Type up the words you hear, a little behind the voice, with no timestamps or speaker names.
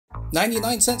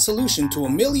99-cent solution to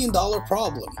 $1,000,000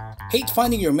 problem. Hate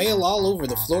finding your mail all over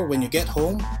the floor when you get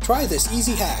home? Try this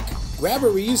easy hack. Grab a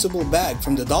reusable bag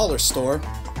from the dollar store,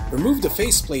 remove the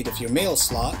faceplate of your mail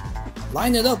slot,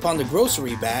 line it up on the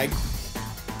grocery bag,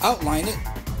 outline it,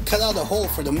 cut out a hole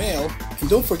for the mail, and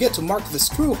don't forget to mark the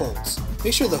screw holes.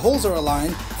 Make sure the holes are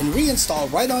aligned and reinstall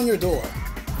right on your door.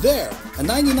 There, a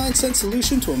 99-cent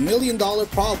solution to $1,000,000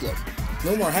 problem.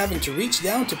 No more having to reach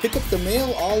down to pick up the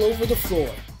mail all over the floor.